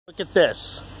Look at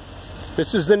this.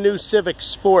 This is the new Civic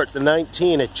Sport, the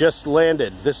 19. It just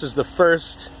landed. This is the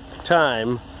first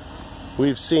time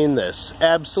we've seen this.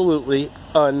 Absolutely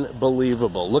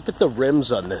unbelievable. Look at the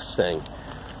rims on this thing.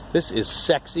 This is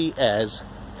sexy as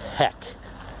heck.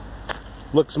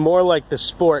 Looks more like the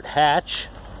Sport hatch.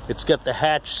 It's got the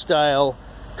hatch style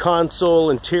console,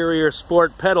 interior,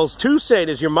 sport pedals. Toussaint,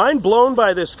 is your mind blown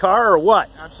by this car or what?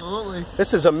 Absolutely.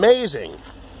 This is amazing.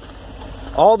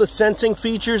 All the sensing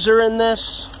features are in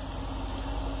this.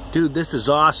 Dude, this is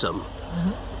awesome.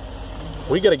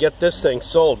 We gotta get this thing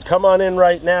sold. Come on in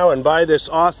right now and buy this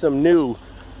awesome new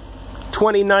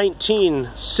 2019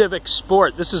 Civic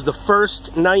Sport. This is the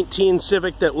first 19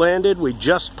 Civic that landed. We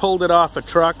just pulled it off a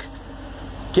truck.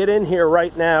 Get in here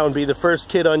right now and be the first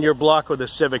kid on your block with a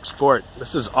Civic Sport.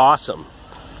 This is awesome.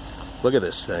 Look at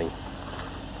this thing.